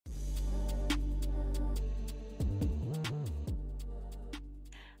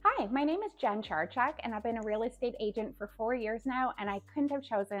Hi, my name is Jenn Charchuk, and I've been a real estate agent for 4 years now, and I couldn't have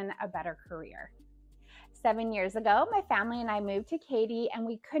chosen a better career. 7 years ago, my family and I moved to Katy, and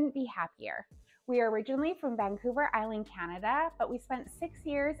we couldn't be happier. We are originally from Vancouver Island, Canada, but we spent 6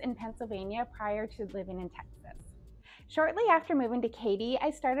 years in Pennsylvania prior to living in Texas. Shortly after moving to Katy,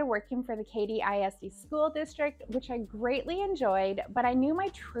 I started working for the Katy School District, which I greatly enjoyed, but I knew my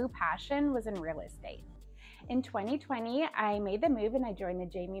true passion was in real estate. In 2020, I made the move and I joined the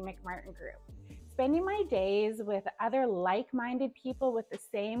Jamie McMartin Group. Spending my days with other like-minded people with the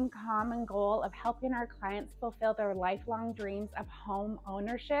same common goal of helping our clients fulfill their lifelong dreams of home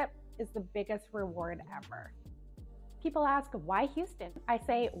ownership is the biggest reward ever. People ask, why Houston? I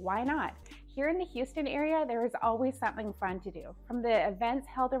say, why not? Here in the Houston area, there is always something fun to do. From the events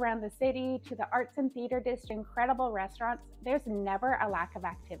held around the city to the arts and theater district, incredible restaurants, there's never a lack of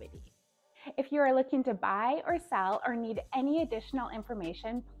activity. If you are looking to buy or sell or need any additional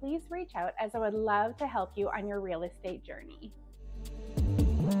information, please reach out as I would love to help you on your real estate journey.